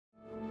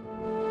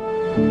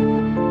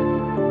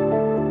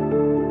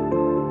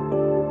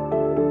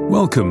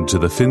Welcome to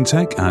the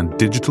Fintech and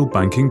Digital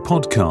Banking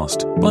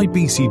Podcast by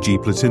BCG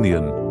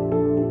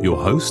Platinian. Your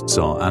hosts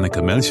are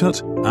Annika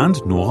Melchert and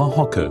Nora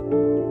Hocke.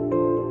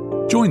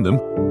 Join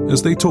them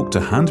as they talk to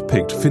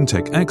hand-picked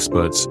fintech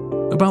experts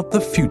about the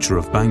future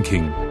of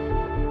banking.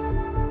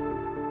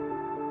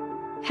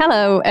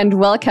 Hello and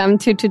welcome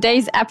to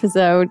today's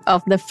episode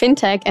of the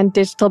Fintech and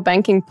Digital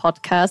Banking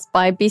Podcast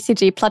by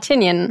BCG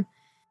Platinian.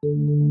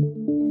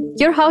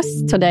 Your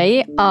hosts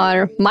today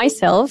are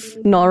myself,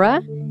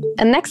 Nora,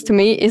 and next to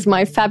me is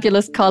my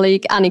fabulous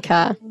colleague,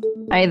 Annika.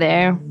 Hi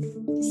there.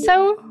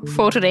 So,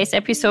 for today's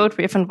episode,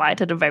 we have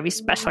invited a very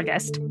special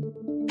guest,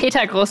 Peter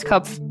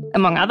Grosskopf,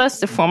 among others,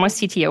 the former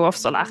CTO of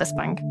Solaris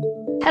Bank.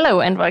 Hello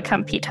and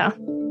welcome, Peter.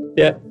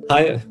 Yeah,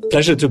 hi.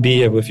 Pleasure to be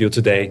here with you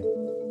today.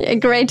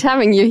 Great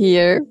having you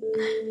here.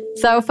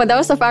 So, for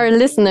those of our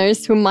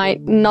listeners who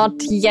might not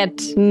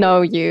yet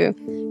know you,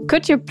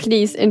 could you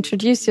please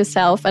introduce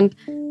yourself? And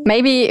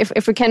maybe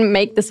if we can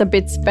make this a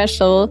bit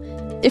special,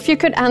 if you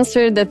could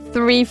answer the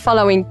three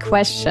following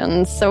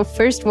questions. So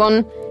first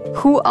one,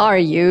 who are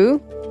you?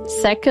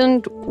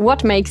 Second,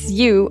 what makes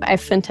you a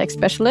fintech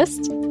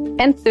specialist?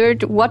 And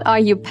third, what are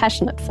you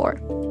passionate for?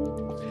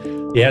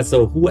 Yeah,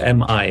 so who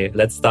am I?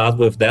 Let's start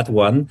with that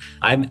one.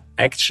 I'm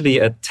actually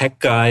a tech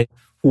guy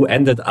who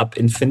ended up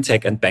in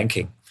fintech and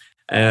banking.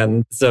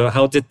 And so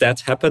how did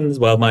that happen?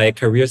 Well, my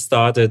career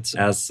started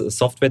as a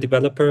software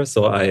developer.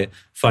 So I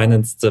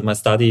financed my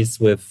studies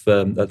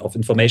of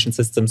information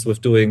systems with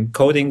doing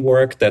coding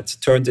work that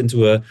turned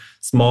into a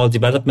small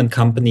development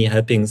company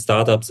helping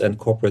startups and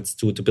corporates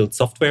to build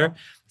software.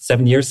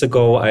 7 years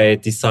ago, I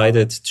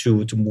decided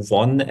to move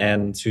on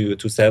and to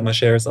sell my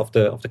shares of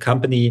the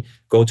company,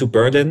 go to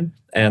Berlin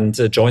and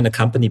join a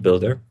company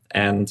builder.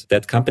 And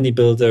that company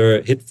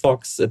builder,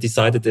 Hitfox,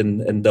 decided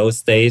in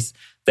those days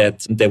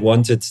that they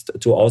wanted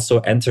to also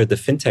enter the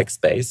fintech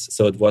space.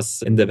 So it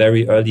was in the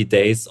very early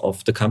days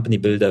of the company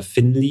builder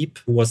FinLeap,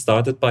 who was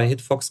started by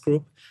Hitfox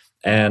Group.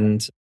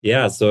 And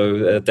yeah,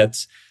 so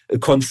that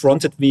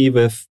confronted me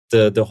with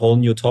the whole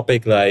new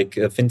topic like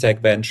fintech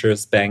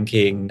ventures,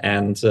 banking,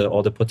 and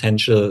all the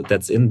potential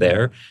that's in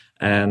there.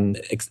 And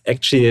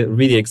actually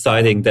really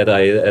exciting that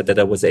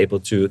I was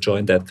able to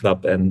join that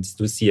club and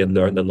to see and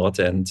learn a lot.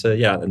 And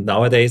and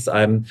nowadays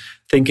I'm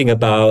thinking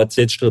about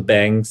digital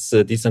banks,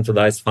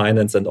 decentralized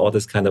finance, and all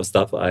this kind of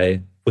stuff I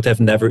would have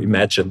never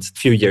imagined a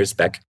few years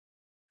back.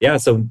 Yeah,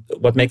 so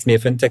what makes me a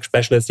fintech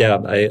specialist? Yeah,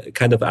 I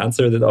kind of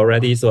answered it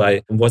already. So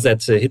I was at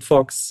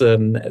Hitfox,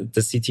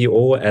 the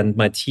CTO, and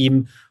my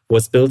team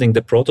was building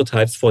the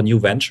prototypes for new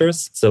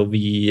ventures. So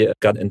we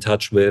got in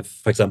touch with,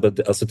 for example,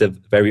 also the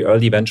very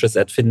early ventures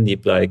at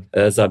FinLeap, like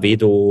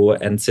Savedo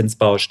and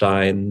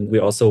Zinsbaustein. We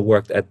also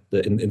worked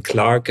in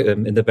Clark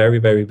in the very,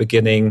 very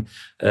beginning,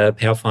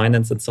 Pair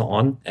Finance and so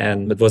on.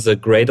 And it was a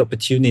great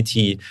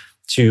opportunity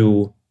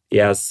to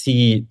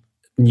see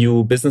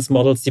new business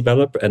models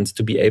develop and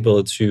to be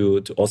able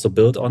to also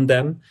build on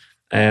them.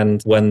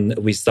 And when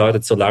we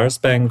started Solaris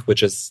Bank,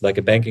 which is like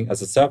a banking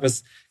as a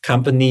service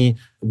company,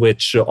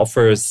 which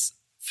offers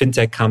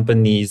fintech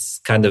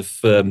companies kind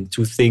of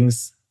two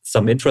things,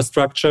 some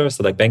infrastructure,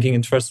 so like banking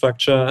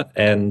infrastructure,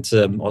 and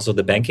also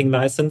the banking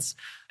license.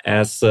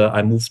 As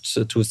I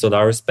moved to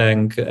Solaris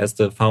Bank as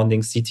the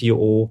founding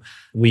CTO,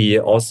 we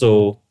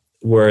also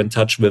were in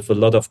touch with a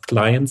lot of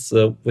clients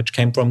which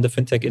came from the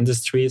fintech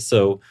industry.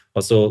 So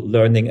also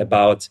learning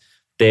about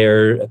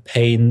their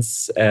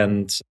pains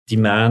and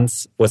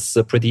demands was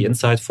pretty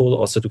insightful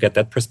also to get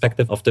that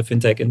perspective of the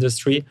fintech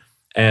industry.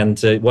 And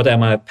what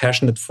am I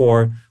passionate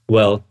for?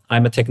 Well,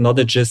 I'm a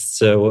technologist,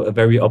 so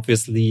very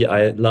obviously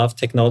I love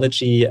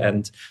technology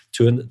and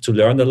to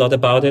learn a lot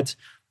about it.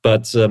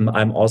 But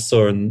I'm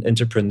also an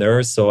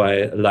entrepreneur, so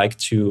I like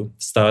to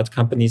start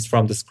companies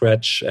from the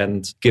scratch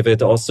and give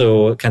it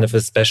also kind of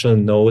a special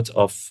note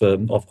of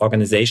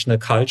organizational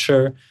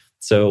culture.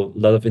 So a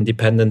lot of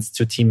independence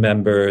to team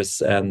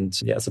members and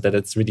so that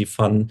it's really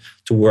fun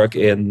to work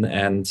in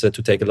and to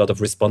take a lot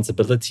of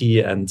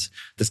responsibility. And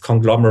this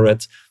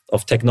conglomerate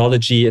of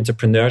technology,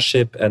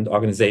 entrepreneurship, and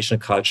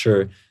organizational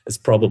culture is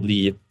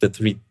probably the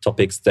three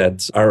topics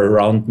that are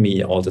around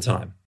me all the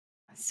time.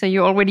 So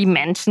you already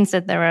mentioned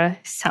that there are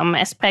some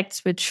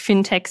aspects which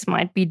fintechs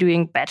might be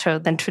doing better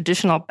than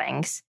traditional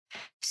banks.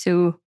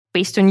 So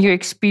based on your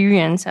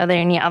experience, are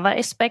there any other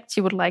aspects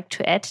you would like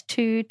to add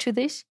to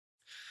this?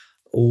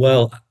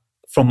 Well,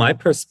 from my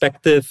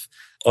perspective,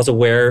 also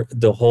where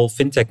the whole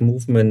fintech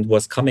movement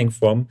was coming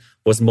from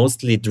was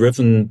mostly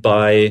driven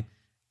by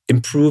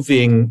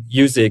improving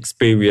user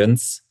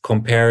experience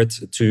compared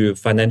to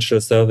financial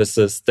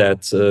services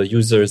that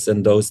users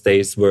in those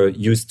days were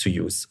used to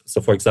use.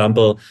 So, for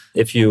example,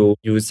 if you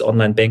use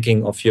online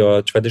banking of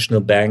your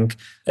traditional bank,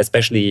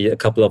 especially a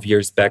couple of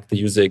years back, the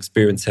user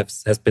experience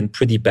has been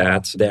pretty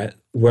bad. There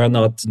were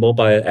not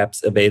mobile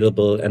apps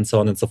available and so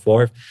on and so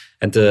forth.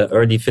 And the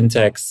early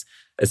fintechs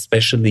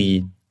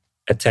especially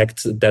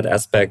attacked that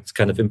aspect,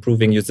 kind of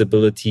improving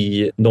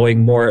usability, knowing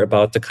more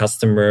about the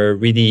customer,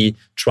 really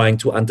trying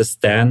to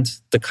understand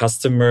the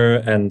customer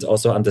and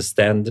also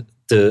understand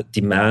the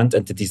demand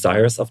and the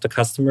desires of the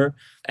customer.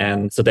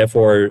 And so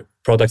therefore,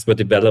 products were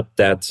developed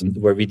that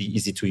were really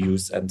easy to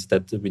use and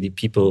that really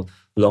people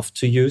loved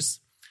to use.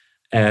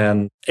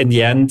 And in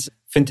the end,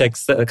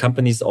 fintech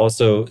companies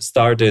also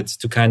started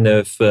to kind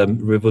of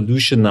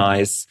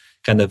revolutionize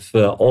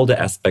all the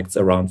aspects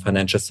around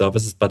financial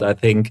services. But I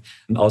think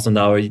also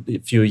now, a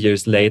few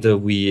years later,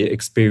 we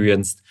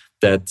experienced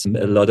that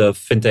a lot of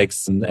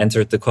fintechs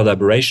entered the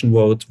collaboration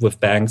world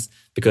with banks,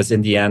 because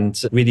in the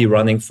end, really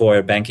running for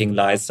a banking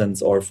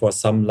license or for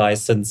some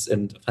license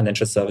in the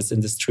financial service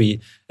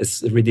industry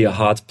is really a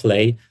hard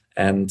play.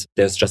 And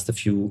there's just a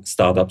few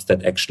startups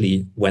that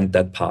actually went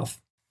that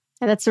path.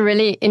 And that's a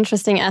really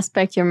interesting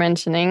aspect you're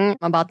mentioning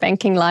about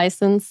banking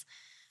license.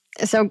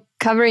 So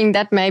covering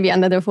that maybe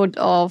under the hood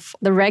of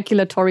the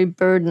regulatory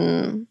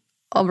burden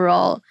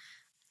overall.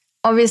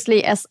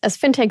 Obviously, as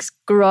fintechs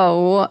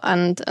grow,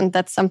 and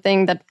that's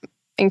something that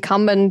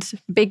incumbent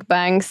big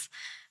banks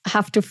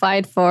have to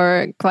fight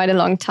for quite a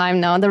long time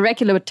now, the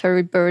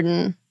regulatory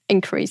burden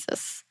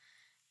increases.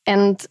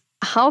 And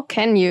how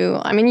can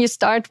you, you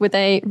start with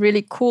a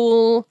really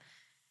cool,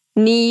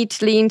 neat,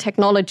 lean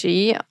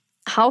technology.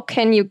 How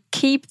can you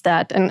keep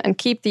that and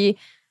keep the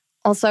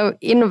also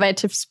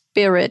innovative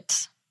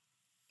spirit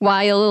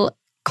while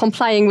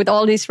complying with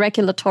all these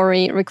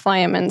regulatory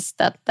requirements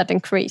that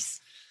increase?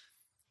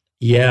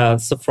 Yeah,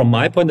 so from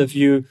my point of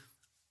view,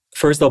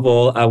 first of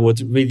all, I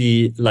would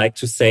really like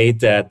to say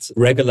that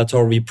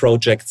regulatory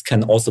projects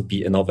can also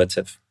be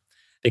innovative.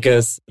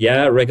 Because,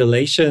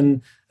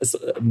 regulation is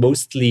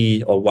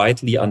mostly or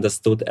widely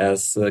understood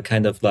as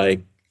kind of like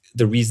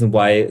the reason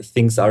why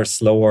things are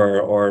slower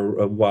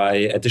or why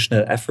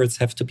additional efforts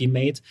have to be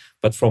made.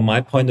 But from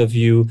my point of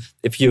view,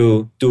 if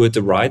you do it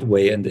the right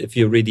way and if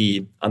you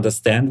really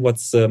understand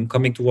what's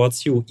coming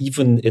towards you,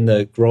 even in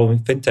a growing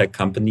fintech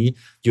company,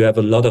 you have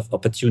a lot of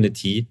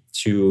opportunity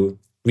to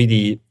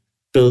really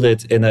build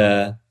it in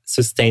a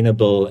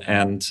sustainable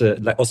and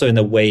also in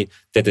a way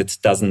that it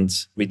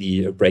doesn't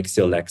really break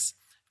your legs.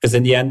 Because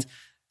in the end,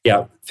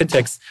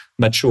 fintechs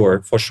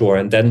mature for sure.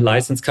 And then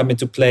license come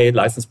into play,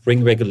 license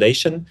bring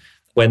regulation.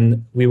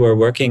 When we were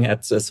working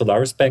at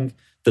Solaris Bank,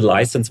 the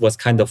license was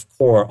kind of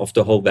core of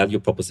the whole value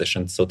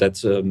proposition. So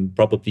that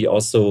probably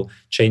also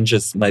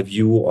changes my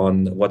view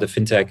on what a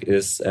fintech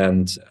is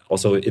and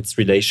also its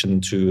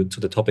relation to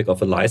the topic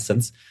of a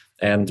license.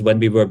 And when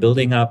we were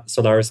building up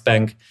Solaris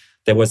Bank,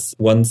 there was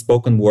one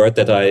spoken word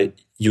that I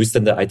used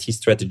in the IT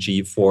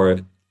strategy for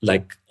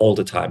like all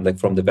the time, like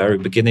from the very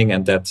beginning.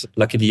 And that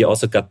luckily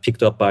also got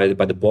picked up by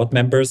the board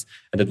members.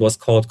 And it was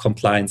called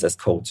compliance as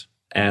code.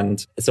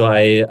 And so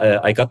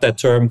I got that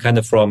term kind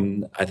of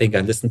from, I think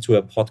I listened to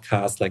a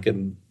podcast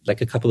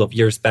like a couple of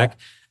years back.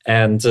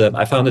 And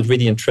I found it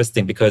really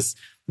interesting because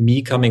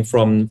me coming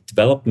from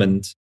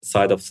development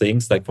side of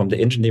things, like from the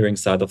engineering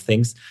side of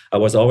things, I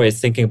was always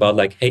thinking about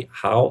like, hey,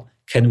 how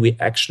can we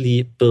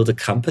actually build a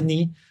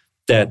company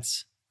that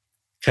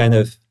kind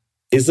of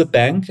is a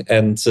bank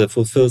and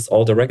fulfills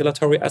all the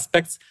regulatory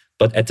aspects,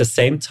 but at the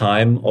same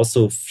time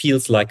also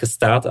feels like a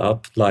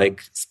startup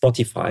like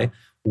Spotify,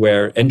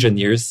 where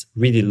engineers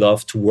really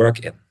love to work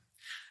in.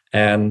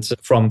 And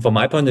from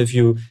my point of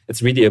view,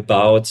 it's really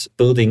about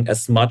building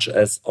as much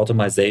as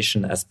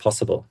automation as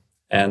possible.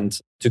 And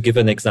to give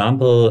an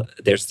example,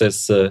 there's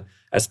this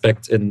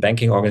aspect in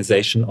banking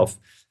organization of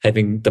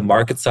having the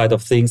market side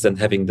of things and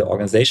having the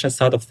organizational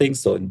side of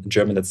things. So in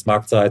German, it's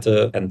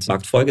Marktseite and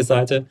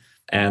Marktfolgeseite.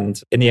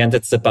 And in the end,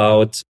 it's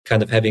about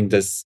kind of having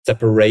this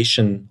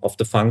separation of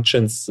the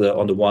functions.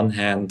 On the one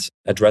hand,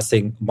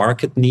 addressing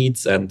market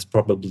needs and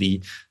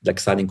probably like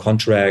signing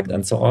contract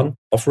and so on,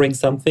 offering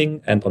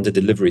something, and on the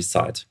delivery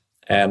side.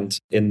 And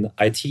in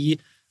IT,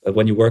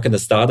 when you work in a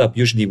startup,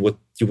 usually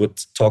you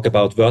would talk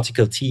about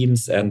vertical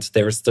teams, and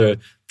there's the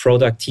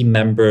product team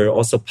member,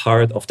 also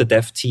part of the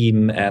dev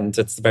team, and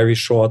it's very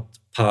short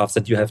paths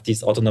that you have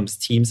these autonomous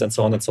teams and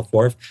so on and so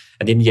forth.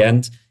 And in the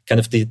end, kind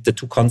of the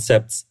two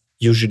concepts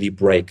usually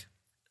break.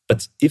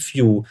 But if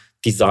you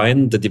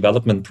design the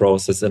development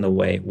process in a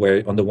way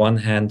where on the one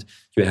hand,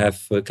 you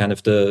have kind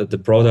of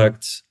the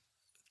product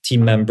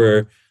team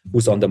member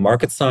who's on the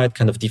market side,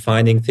 kind of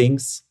defining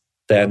things,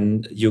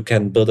 then you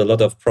can build a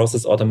lot of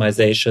process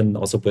automation,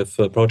 also with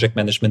project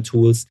management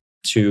tools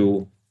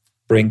to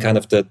bring kind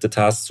of the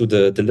tasks to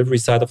the delivery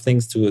side of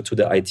things, to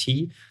the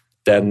IT,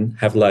 then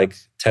have like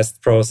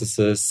test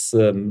processes,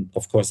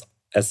 of course,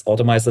 as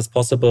automated as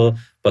possible,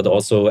 but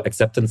also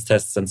acceptance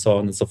tests and so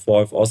on and so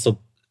forth, also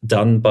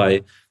done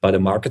by the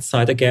market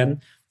side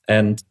again.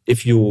 And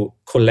if you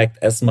collect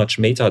as much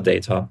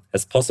metadata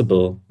as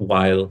possible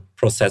while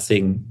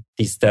processing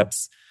these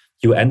steps,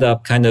 you end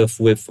up kind of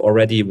with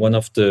already one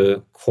of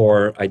the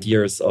core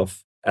ideas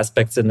of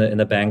aspects in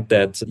a bank,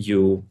 that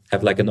you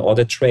have like an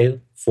audit trail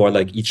for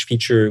like each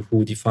feature,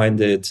 who defined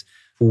it,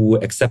 who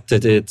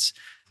accepted it,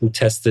 who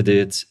tested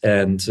it,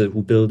 and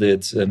who built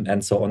it,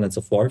 and so on and so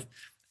forth.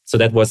 So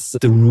that was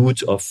the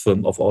root of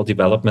all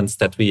developments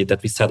that we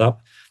set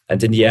up.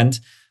 And in the end,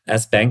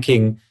 as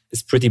banking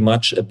is pretty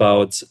much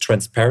about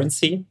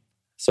transparency.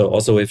 So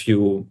also if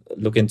you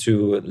look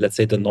into, let's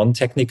say, the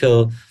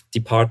non-technical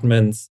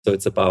departments, so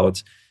it's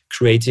about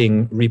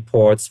creating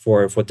reports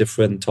for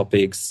different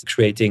topics,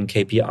 creating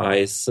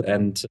KPIs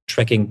and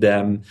tracking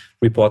them,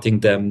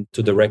 reporting them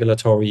to the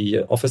regulatory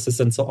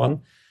offices and so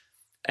on.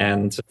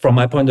 And from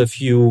my point of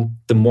view,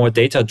 the more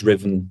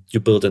data-driven you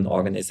build an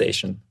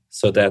organization,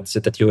 so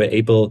that you are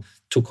able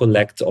to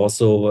collect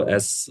also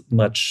as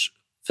much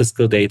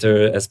fiscal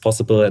data as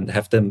possible and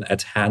have them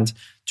at hand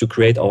to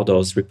create all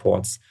those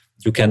reports.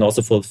 You can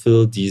also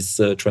fulfill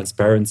these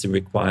transparency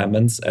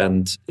requirements.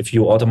 And if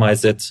you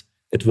automate it,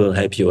 it will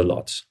help you a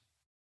lot.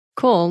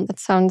 Cool. That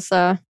sounds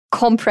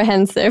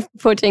comprehensive,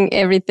 putting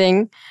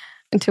everything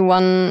into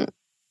one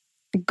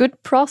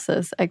good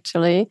process,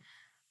 actually.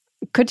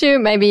 Could you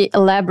maybe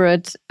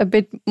elaborate a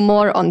bit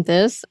more on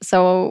this?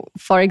 So,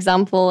 for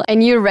example, a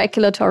new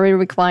regulatory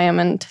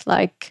requirement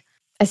like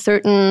a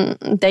certain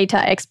data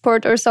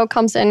export or so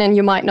comes in and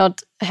you might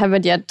not have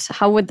it yet.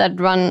 How would that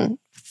run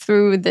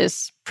through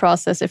this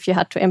process if you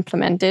had to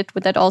implement it?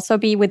 Would that also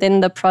be within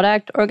the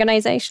product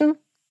organization?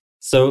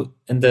 So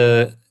in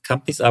the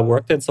companies I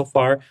worked in so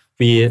far,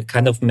 we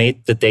kind of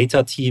made the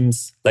data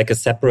teams like a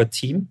separate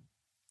team.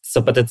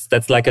 So, but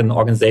that's like an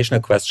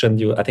organizational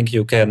question. I think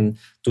you can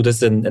do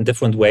this in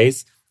different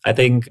ways. I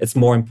think it's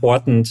more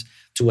important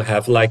to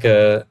have like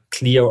a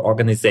clear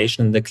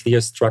organization and a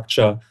clear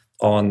structure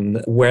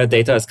on where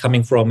data is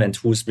coming from and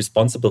who's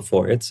responsible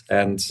for it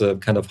and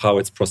kind of how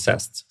it's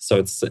processed. So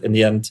it's in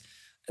the end,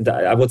 and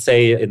I would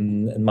say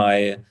in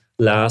my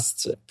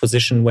last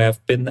position where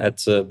I've been at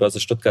Börse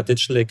Stuttgart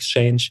Digital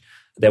Exchange,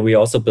 there we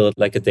also built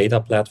like a data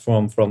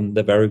platform from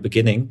the very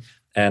beginning.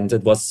 And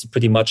it was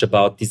pretty much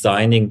about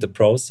designing the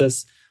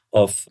process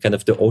of kind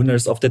of the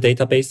owners of the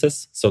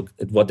databases. So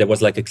there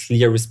was like a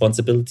clear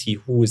responsibility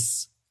who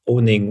is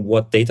owning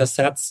what data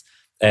sets.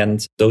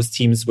 And those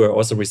teams were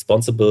also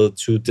responsible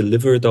to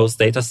deliver those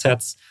data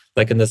sets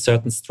like in a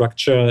certain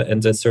structure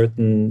and a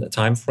certain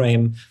time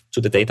frame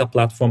to the data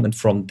platform. And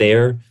from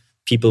there,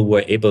 people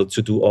were able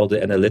to do all the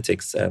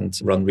analytics and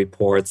run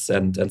reports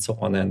and so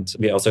on. And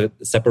we also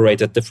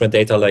separated different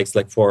data lakes,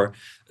 like for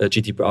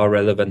GDPR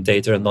relevant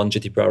data and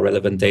non-GDPR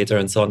relevant data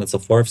and so on and so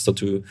forth. So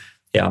to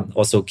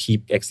also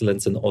keep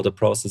excellence in all the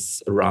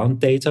process around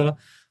data.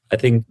 I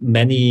think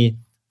many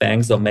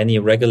banks or many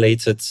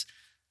regulated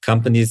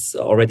companies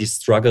already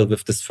struggle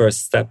with this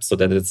first step so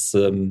that it's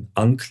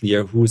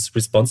unclear who's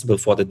responsible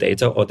for the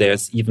data, or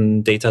there's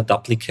even data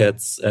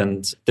duplicates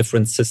and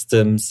different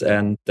systems,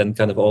 and then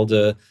kind of all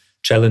the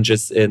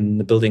challenges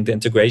in building the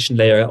integration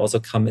layer also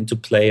come into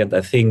play. And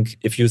I think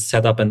if you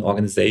set up an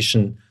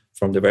organization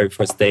from the very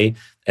first day,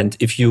 and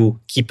if you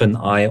keep an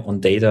eye on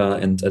data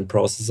and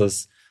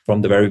processes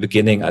from the very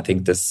beginning, I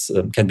think this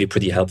can be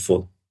pretty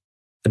helpful.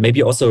 And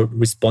maybe also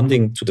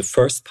responding to the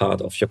first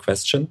part of your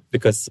question,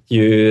 because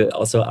you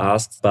also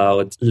asked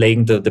about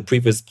laying the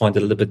previous point a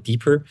little bit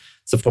deeper.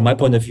 So from my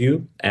point of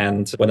view,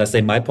 and when I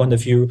say my point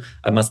of view,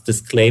 I must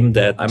disclaim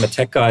that I'm a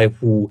tech guy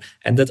who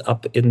ended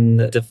up in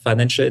the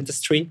financial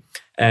industry.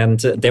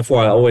 And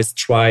therefore, I always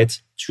tried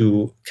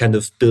to kind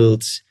of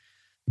build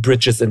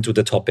bridges into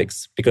the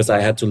topics, because I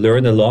had to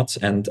learn a lot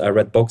and I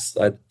read books,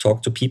 I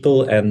talked to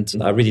people, and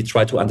I really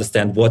tried to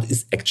understand what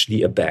is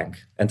actually a bank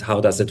and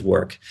how does it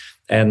work.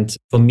 And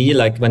for me,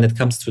 like when it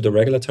comes to the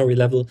regulatory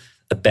level,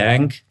 a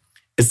bank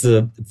is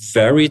a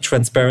very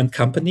transparent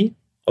company,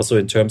 also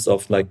in terms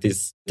of like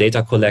this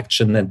data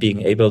collection and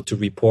being able to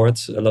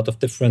report a lot of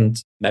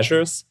different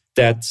measures,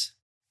 that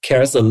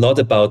cares a lot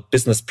about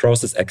business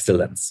process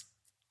excellence.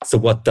 So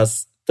what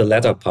does the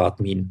latter part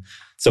mean?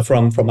 So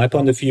from my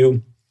point of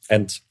view,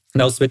 and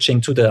now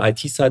switching to the IT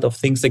side of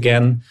things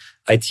again,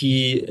 IT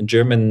in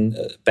German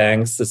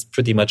banks is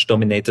pretty much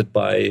dominated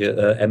by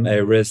MA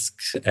risk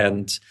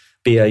and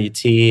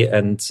BAIT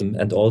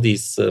and all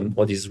these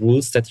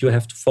rules that you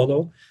have to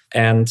follow,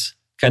 and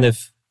kind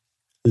of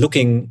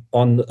looking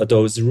on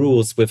those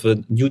rules with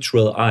a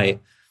neutral eye.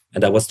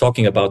 And I was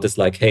talking about this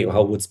like, hey,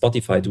 how would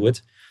Spotify do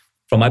it?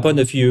 From my point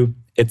of view,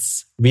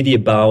 it's really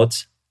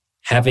about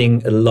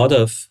having a lot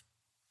of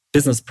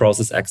business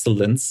process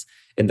excellence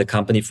in the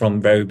company from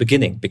very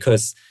beginning,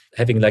 because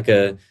having like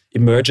a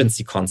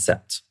emergency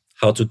concept,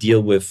 how to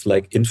deal with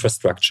like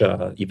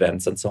infrastructure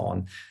events and so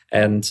on,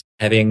 and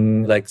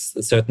having like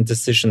certain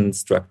decision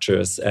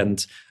structures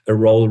and a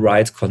role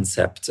right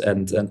concept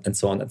and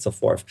so on and so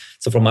forth.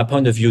 So from my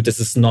point of view, this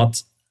is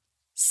not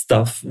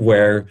stuff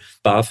where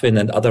BaFin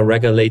and other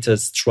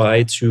regulators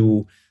try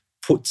to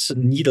put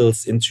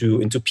needles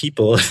into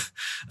people.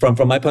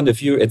 From my point of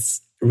view,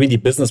 it's really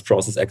business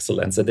process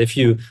excellence. And if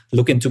you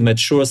look into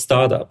mature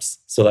startups,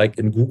 so like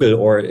in Google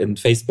or in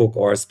Facebook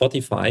or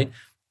Spotify,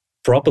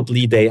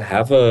 probably they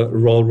have a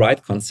role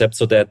right concept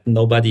so that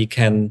nobody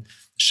can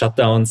shut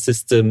down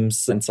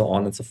systems and so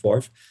on and so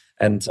forth.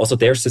 And also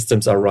their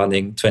systems are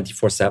running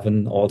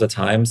 24/7 all the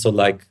time. So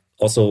like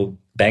also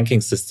banking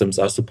systems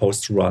are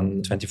supposed to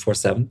run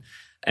 24/7.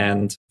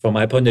 And from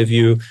my point of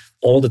view,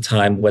 all the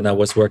time when I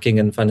was working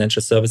in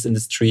financial service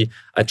industry,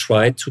 I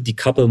tried to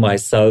decouple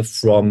myself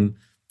from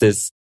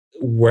this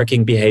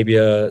working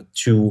behavior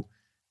to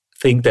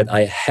think that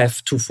I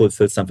have to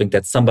fulfill something,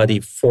 that somebody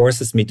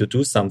forces me to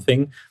do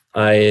something.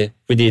 I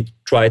really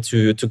try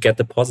to get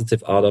the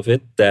positive out of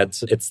it,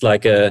 that it's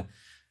like a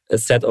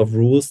set of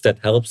rules that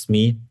helps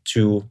me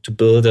to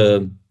build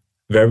a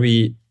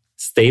very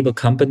stable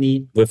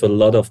company with a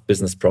lot of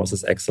business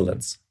process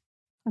excellence.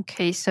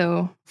 Okay,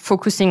 so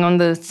focusing on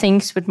the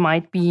things that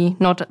might be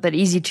not that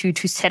easy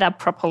to set up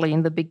properly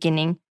in the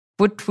beginning.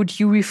 What would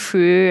you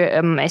refer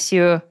as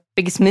your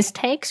biggest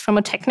mistakes from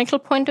a technical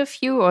point of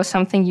view, or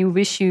something you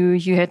wish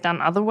you had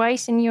done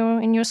otherwise in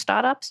your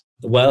startups?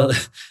 Well,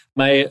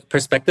 my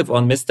perspective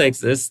on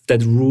mistakes is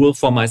that rule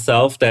for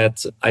myself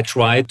that I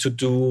try to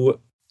do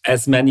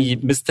as many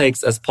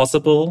mistakes as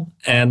possible.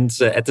 And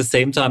at the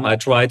same time, I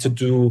try to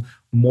do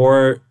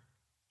more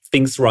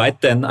things right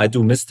than I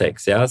do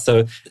mistakes. Yeah.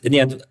 So in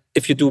the end,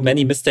 if you do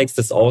many mistakes,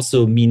 this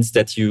also means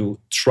that you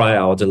try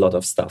out a lot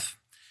of stuff.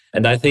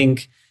 And I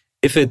think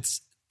if it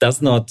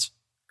does not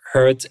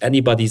hurt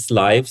anybody's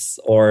lives,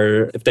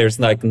 or if there's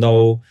like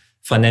no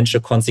financial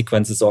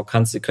consequences or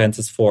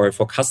consequences for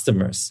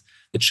customers,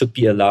 it should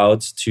be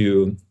allowed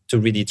to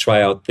really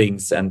try out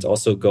things and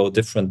also go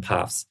different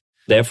paths.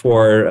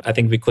 Therefore, I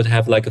think we could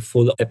have like a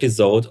full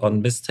episode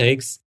on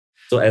mistakes.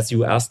 So as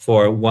you asked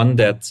for one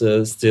that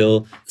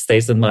still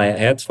stays in my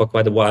head for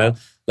quite a while,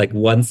 like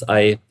once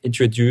I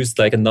introduced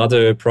like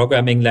another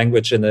programming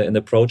language in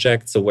a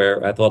project, so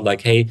where I thought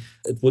like, hey,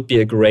 it would be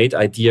a great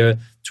idea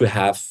to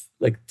have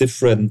like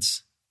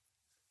different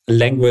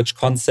language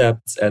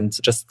concepts and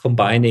just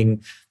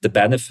combining the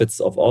benefits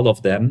of all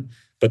of them.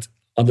 But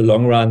on the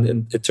long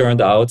run, it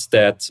turned out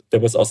that there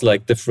was also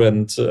like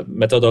different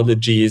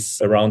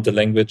methodologies around the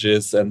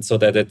languages, and so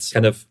that it's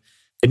kind of,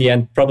 in the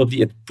end,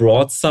 probably it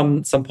brought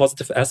some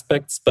positive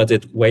aspects, but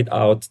it weighed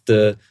out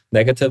the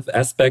negative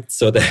aspects,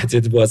 so that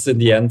it was in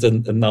the end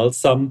a null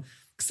sum.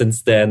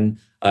 Since then,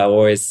 I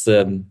always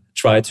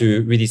try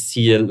to really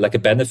see like a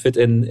benefit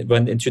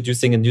when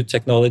introducing a new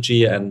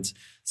technology, and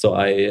so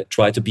I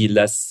try to be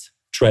less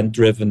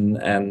trend-driven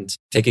and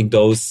taking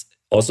those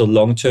also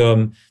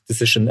long-term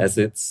decision, as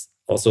it's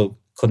also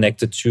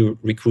connected to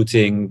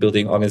recruiting,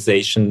 building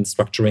organizations,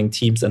 structuring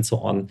teams, and so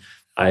on.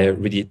 I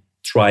really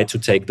try to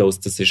take those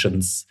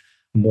decisions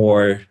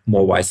more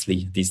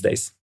wisely these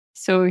days.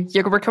 So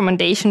your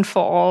recommendation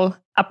for all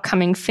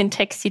upcoming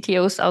fintech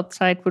CTOs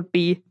outside would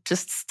be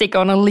just stick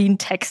on a lean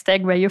tech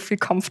stack where you feel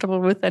comfortable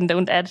with and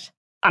don't add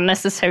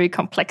unnecessary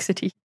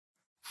complexity.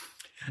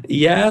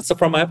 Yeah, so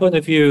from my point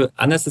of view,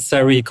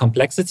 unnecessary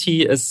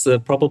complexity is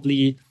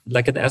probably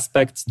like an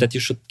aspect that you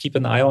should keep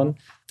an eye on.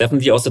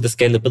 Definitely also the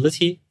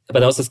scalability,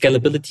 but also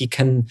scalability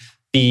can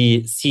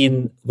be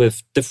seen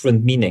with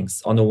different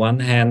meanings. On the one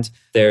hand,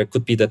 there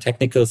could be the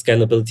technical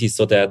scalability,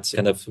 so that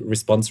kind of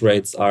response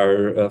rates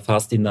are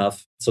fast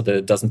enough so that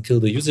it doesn't kill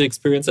the user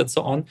experience and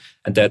so on,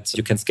 and that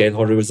you can scale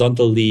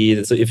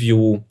horizontally. So if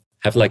you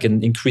have like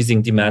an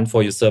increasing demand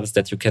for your service,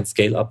 that you can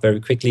scale up very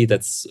quickly.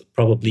 That's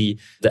probably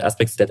the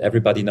aspects that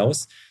everybody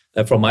knows.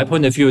 From my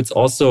point of view, it's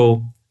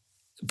also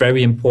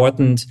very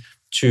important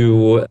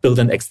to build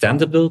an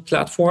extendable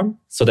platform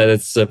so that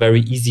it's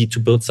very easy to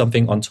build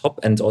something on top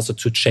and also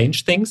to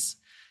change things.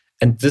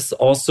 And this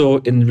also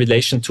in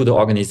relation to the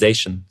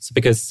organization. So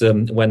because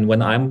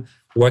when I'm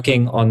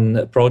working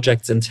on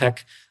projects in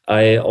tech,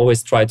 I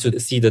always try to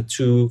see the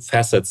two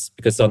facets,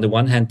 because on the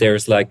one hand,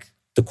 there's like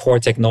the core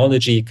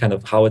technology, kind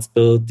of how it's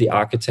built, the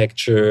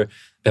architecture,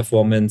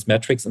 performance,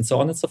 metrics, and so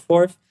on and so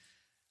forth.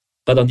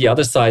 But on the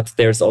other side,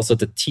 there's also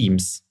the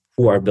teams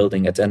who are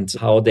building it and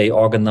how they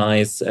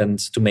organize and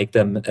to make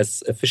them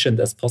as efficient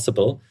as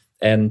possible.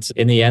 And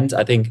in the end,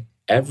 I think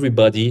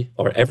everybody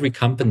or every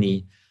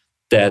company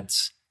that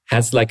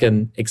has like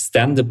an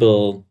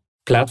extendable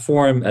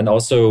platform and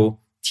also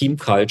team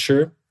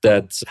culture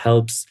that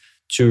helps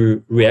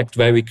to react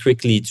very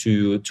quickly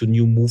to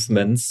new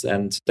movements,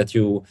 and that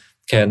you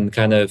can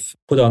kind of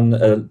put on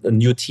a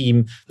new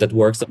team that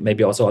works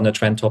maybe also on a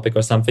trend topic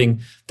or something.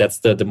 That's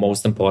the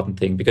most important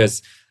thing,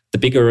 because the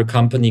bigger a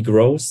company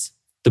grows,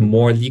 the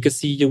more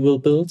legacy you will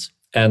build,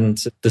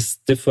 and the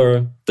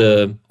stiffer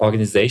the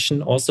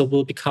organization also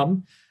will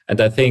become.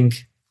 And I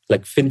think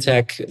like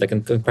fintech, like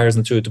in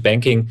comparison to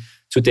banking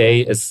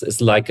today,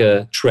 is like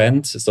a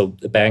trend. So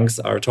the banks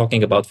are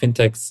talking about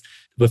fintechs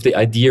with the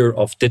idea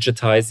of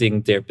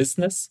digitizing their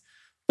business.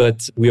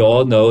 But we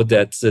all know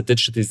that the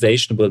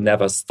digitization will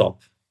never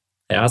stop.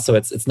 Yeah, so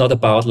it's not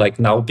about like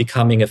now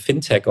becoming a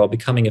fintech or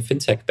becoming a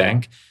fintech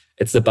bank.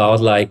 It's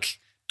about like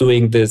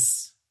doing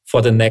this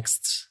for the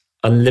next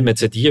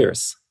unlimited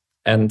years.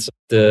 And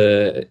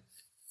the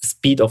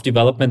speed of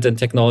development and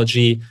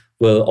technology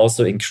will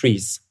also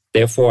increase.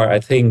 Therefore, I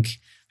think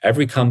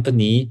every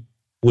company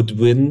would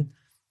win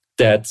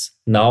that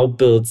now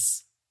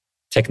builds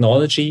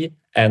technology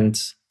and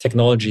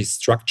technology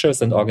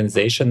structures and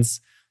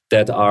organizations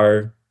that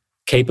are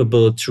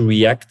capable to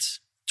react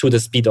to the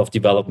speed of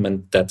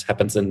development that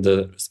happens in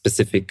the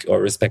specific or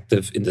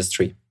respective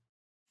industry.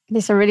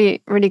 These are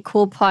really, really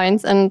cool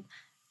points. And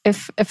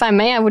if I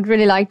may, I would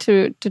really like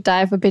to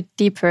dive a bit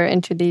deeper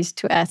into these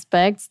two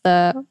aspects.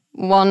 The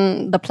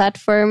one, the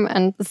platform,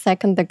 and the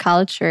second, the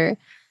culture.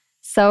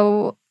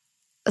 So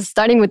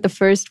starting with the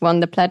first one,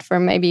 the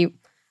platform, maybe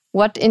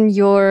what in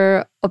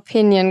your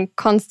opinion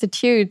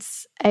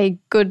constitutes a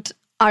good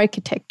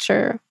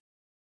architecture?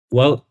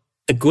 Well,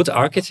 a good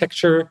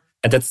architecture,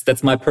 and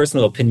that's my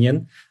personal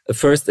opinion.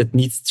 First, it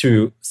needs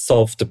to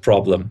solve the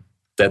problem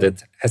that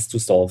it has to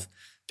solve.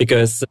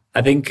 Because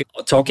I think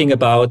talking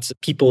about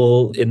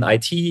people in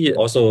IT,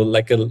 also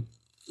like a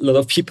lot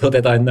of people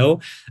that I know,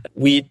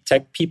 we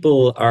tech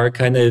people are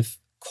kind of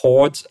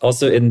caught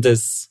also in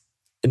this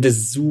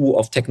zoo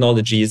of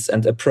technologies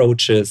and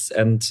approaches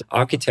and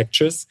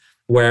architectures,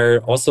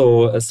 where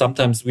also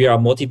sometimes we are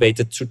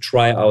motivated to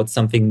try out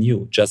something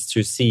new just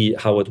to see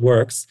how it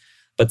works.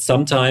 But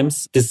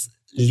sometimes this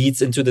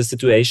leads into the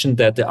situation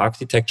that the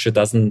architecture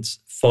doesn't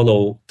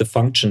follow the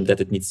function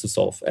that it needs to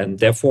solve. And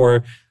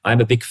therefore,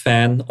 I'm a big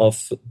fan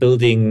of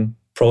building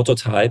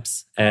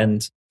prototypes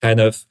and kind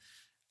of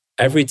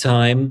every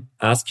time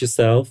ask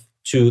yourself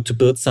to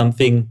build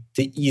something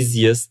the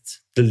easiest,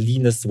 the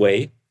leanest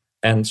way.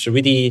 And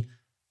really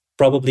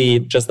probably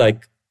just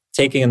like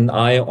taking an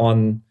eye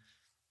on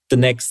the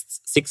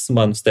next 6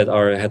 months that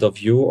are ahead of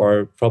you,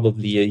 or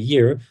probably a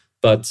year.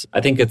 But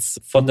I think it's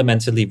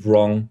fundamentally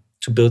wrong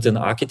to build an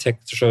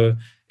architecture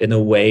in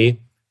a way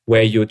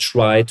where you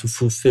try to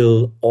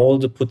fulfill all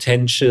the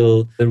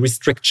potential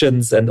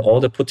restrictions and all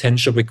the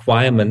potential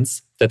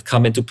requirements that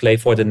come into play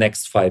for the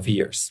next 5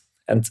 years.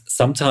 And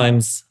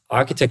sometimes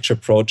architecture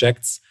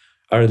projects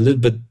are a little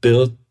bit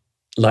built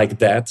like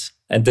that.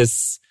 And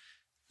this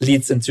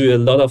leads into a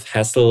lot of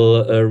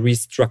hassle,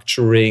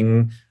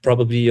 restructuring.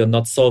 Probably you're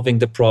not solving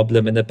the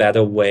problem in a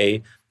better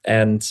way.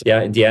 And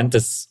yeah, in the end,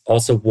 this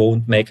also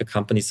won't make a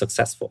company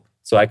successful.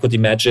 So I could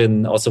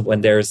imagine also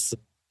when there's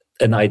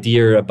an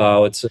idea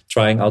about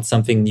trying out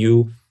something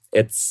new,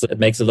 it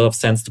makes a lot of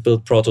sense to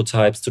build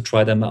prototypes, to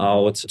try them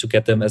out, to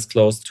get them as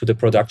close to the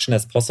production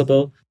as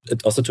possible.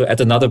 And also to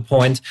add another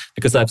point,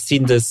 because I've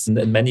seen this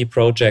in many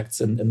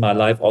projects in my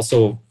life,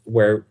 also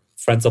where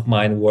friends of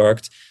mine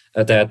worked,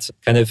 that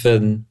kind of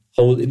a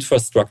whole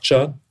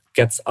infrastructure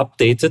gets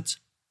updated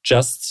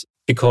just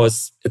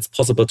because it's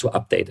possible to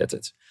update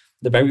it.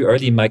 Very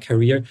early in my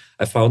career,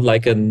 I found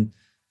like an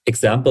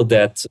example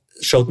that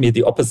showed me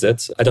the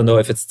opposite. I don't know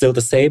if it's still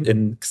the same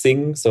in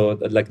Xing. So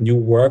like New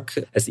Work,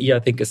 SE, I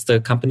think is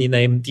the company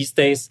name these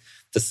days,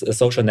 this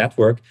social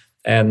network.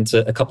 And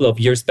a couple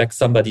of years back,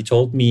 somebody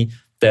told me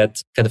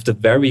that kind of the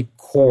very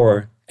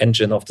core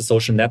engine of the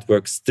social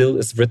network still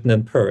is written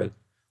in Perl.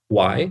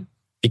 Why?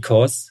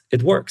 Because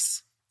it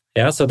works.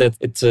 Yeah, so that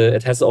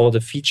it has all the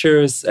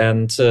features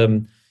and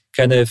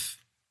kind of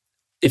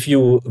if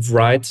you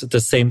write the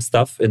same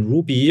stuff in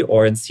Ruby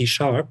or in C#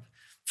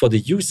 for the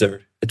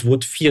user, it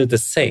would feel the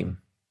same.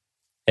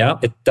 Yeah,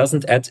 it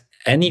doesn't add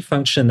any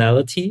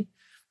functionality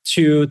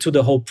to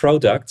the whole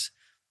product.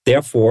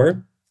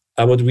 Therefore,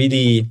 I would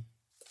really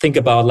think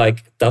about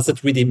like, does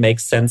it really make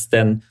sense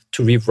then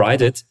to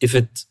rewrite it if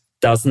it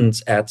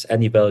doesn't add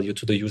any value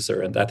to the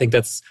user? And I think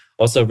that's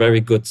also a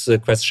very good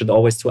question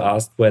always to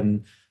ask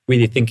when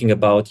really thinking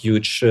about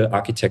huge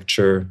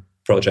architecture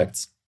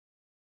projects.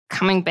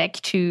 Coming back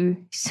to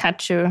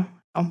such a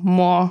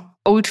more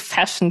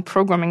old-fashioned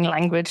programming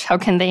language, how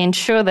can they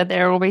ensure that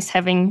they're always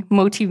having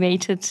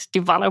motivated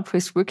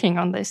developers working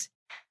on this?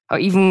 Or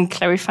even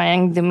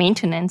clarifying the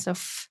maintenance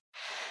of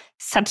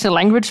such a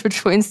language, which,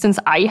 for instance,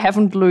 I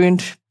haven't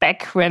learned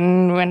back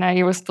when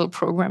I was still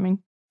programming?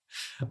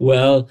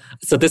 Well,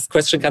 so this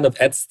question kind of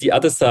adds the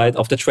other side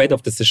of the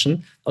trade-off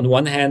decision. On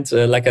one hand,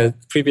 like I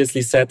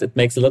previously said, it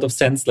makes a lot of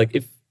sense. Like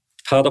if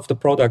part of the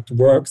product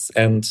works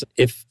and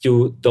if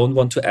you don't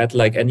want to add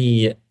like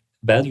any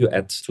value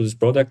add to this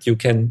product, you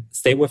can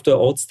stay with the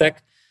old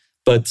stack,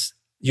 but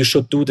you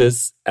should do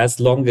this as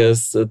long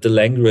as the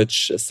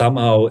language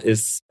somehow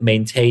is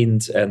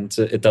maintained and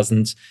it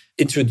doesn't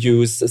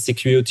introduce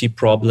security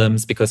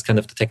problems because kind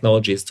of the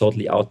technology is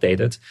totally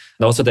outdated.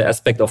 And also the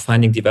aspect of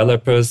finding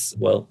developers.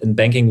 Well, in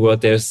banking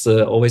world, there's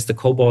always the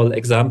COBOL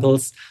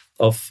examples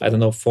of, I don't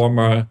know,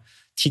 former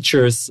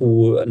teachers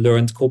who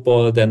learned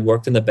COBOL, then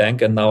worked in a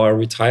bank and now are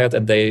retired,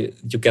 and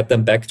you get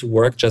them back to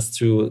work just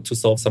to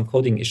solve some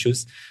coding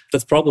issues.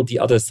 That's probably the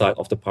other side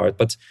of the part.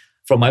 But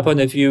from my point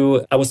of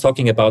view, I was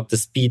talking about the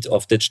speed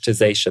of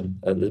digitization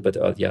a little bit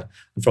earlier.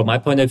 And from my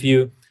point of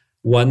view,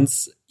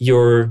 once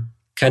you're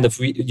kind of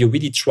you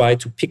really try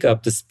to pick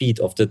up the speed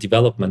of the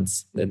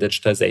developments in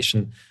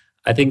digitization,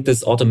 I think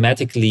this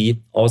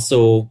automatically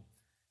also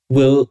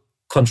will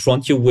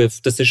confront you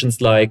with decisions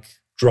like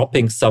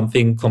dropping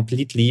something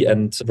completely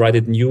and write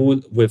it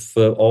new with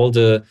all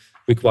the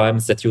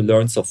requirements that you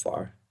learned so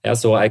far. Yeah,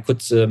 so I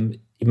could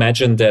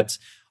imagine that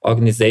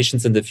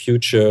organizations in the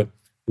future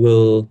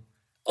will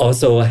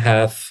also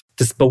have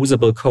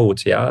disposable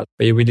code, yeah,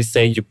 where you really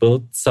say you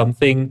build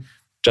something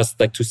just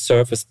like to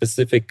serve a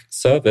specific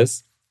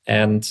service,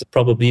 and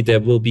probably there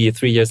will be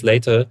 3 years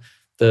later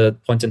the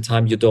point in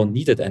time you don't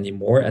need it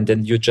anymore, and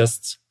then you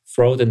just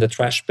throw it in the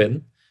trash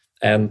bin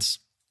and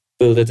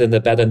build it in a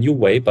better new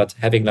way, but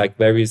having like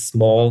very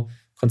small,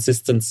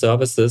 consistent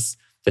services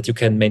that you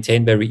can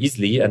maintain very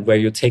easily and where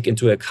you take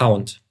into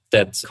account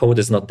that code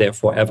is not there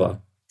forever.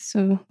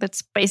 So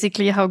that's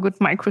basically how good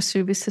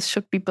microservices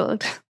should be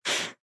built.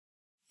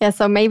 Yeah,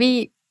 so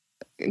maybe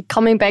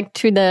coming back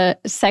to the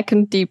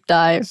second deep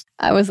dive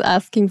I was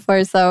asking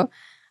for. So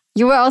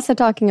you were also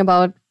talking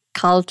about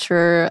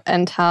culture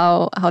and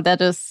how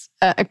that is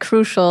a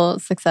crucial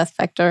success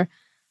factor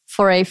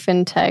for a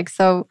fintech.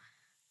 So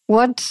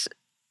what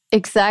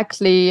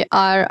exactly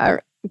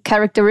are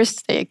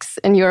characteristics,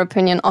 in your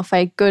opinion, of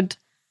a good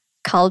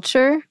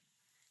culture,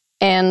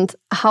 and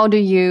how do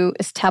you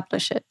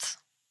establish it?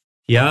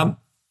 Yeah,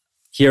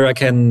 here I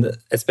can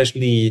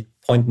especially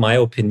point my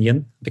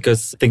opinion,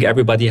 because I think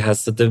everybody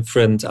has a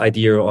different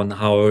idea on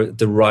how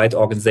the right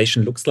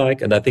organization looks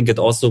like. And I think it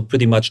also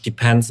pretty much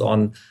depends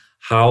on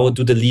how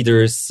do the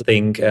leaders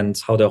think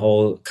and how the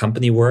whole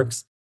company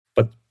works.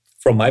 But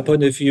from my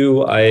point of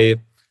view, I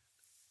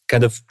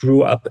kind of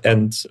grew up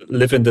and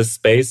live in this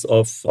space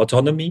of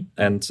autonomy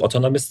and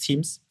autonomous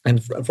teams.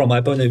 And from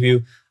my point of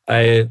view,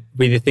 I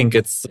really think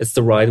it's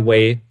the right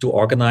way to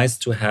organize,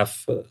 to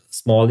have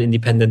small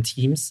independent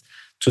teams,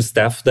 to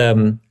staff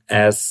them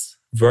as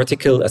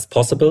vertical as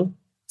possible.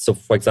 So,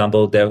 for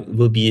example, there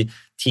will be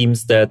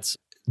teams that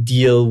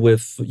deal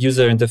with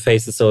user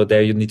interfaces. So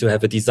there you need to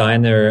have a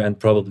designer and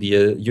probably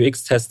a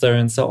UX tester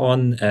and so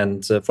on,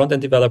 and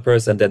front-end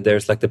developers. And then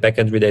there's like the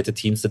back-end related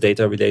teams, the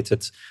data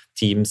related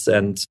teams,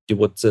 and you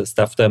would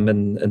staff them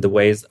in the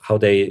ways how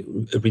they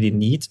really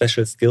need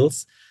special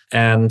skills.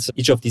 And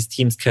each of these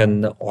teams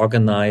can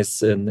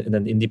organize in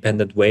an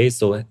independent way,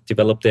 so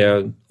develop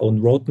their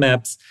own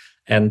roadmaps.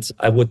 And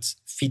I would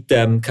feed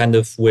them kind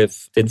of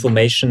with the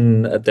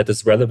information that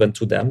is relevant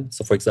to them.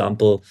 So, for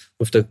example,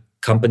 with the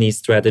company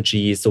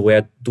strategy, so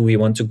where do we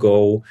want to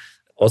go?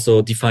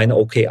 Also define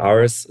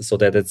OKRs so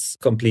that it's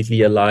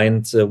completely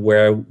aligned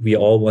where we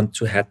all want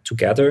to head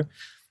together.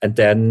 And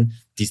then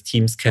these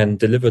teams can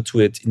deliver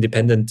to it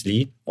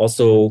independently.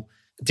 Also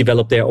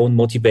develop their own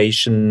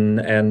motivation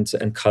and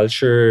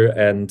culture,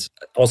 and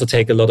also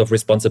take a lot of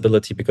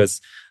responsibility, because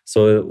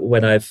so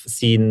when I've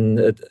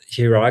seen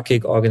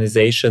hierarchical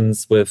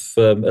organizations with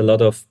a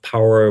lot of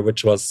power,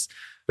 which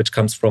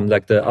comes from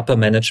like the upper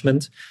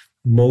management,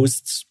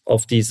 most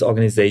of these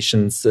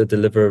organizations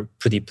deliver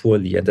pretty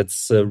poorly, and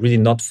it's really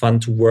not fun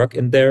to work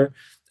in there.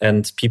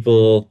 And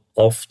people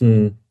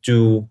often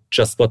do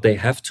just what they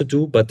have to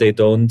do, but they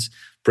don't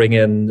bring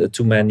in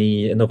too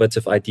many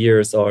innovative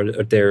ideas or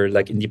their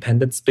like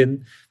independent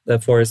spin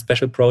for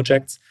special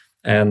projects.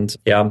 And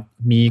yeah,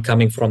 me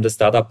coming from the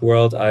startup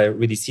world, I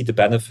really see the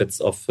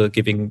benefits of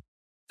giving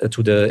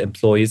to the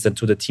employees and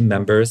to the team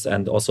members,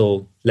 and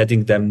also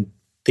letting them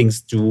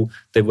things do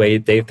the way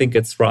they think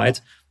it's right.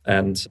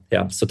 And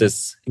yeah, so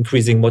this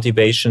increasing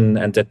motivation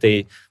and that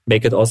they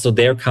make it also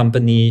their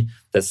company,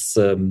 this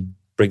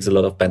brings a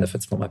lot of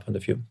benefits from my point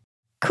of view.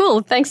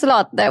 Cool. Thanks a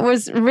lot. That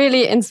was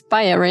really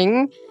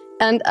inspiring.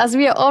 And as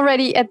we are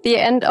already at the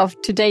end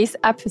of today's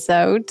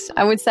episode,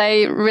 I would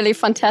say really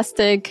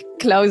fantastic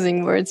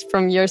closing words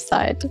from your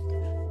side.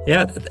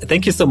 Yeah,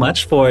 thank you so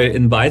much for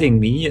inviting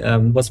me.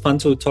 It was fun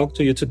to talk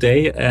to you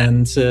today.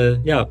 And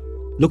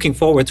looking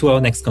forward to our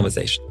next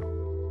conversation.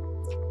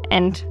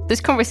 And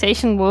this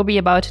conversation will be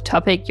about a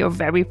topic you're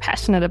very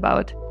passionate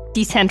about,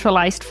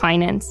 decentralized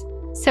finance.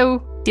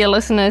 So, dear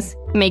listeners,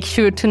 make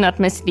sure to not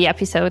miss the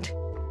episode.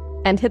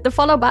 And hit the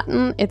follow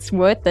button. It's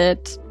worth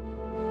it.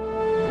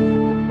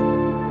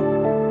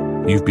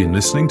 You've been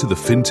listening to the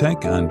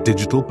Fintech and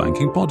Digital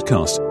Banking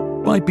Podcast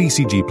by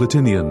BCG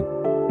Platinian.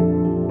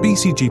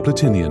 BCG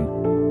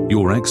Platinian,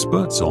 your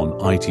experts on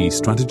IT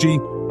strategy,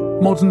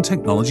 modern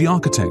technology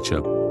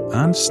architecture,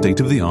 and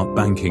state-of-the-art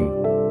banking.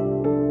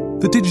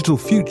 The digital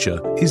future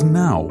is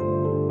now.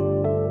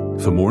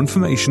 For more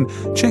information,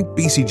 check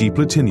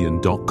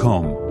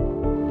bcgplatinian.com.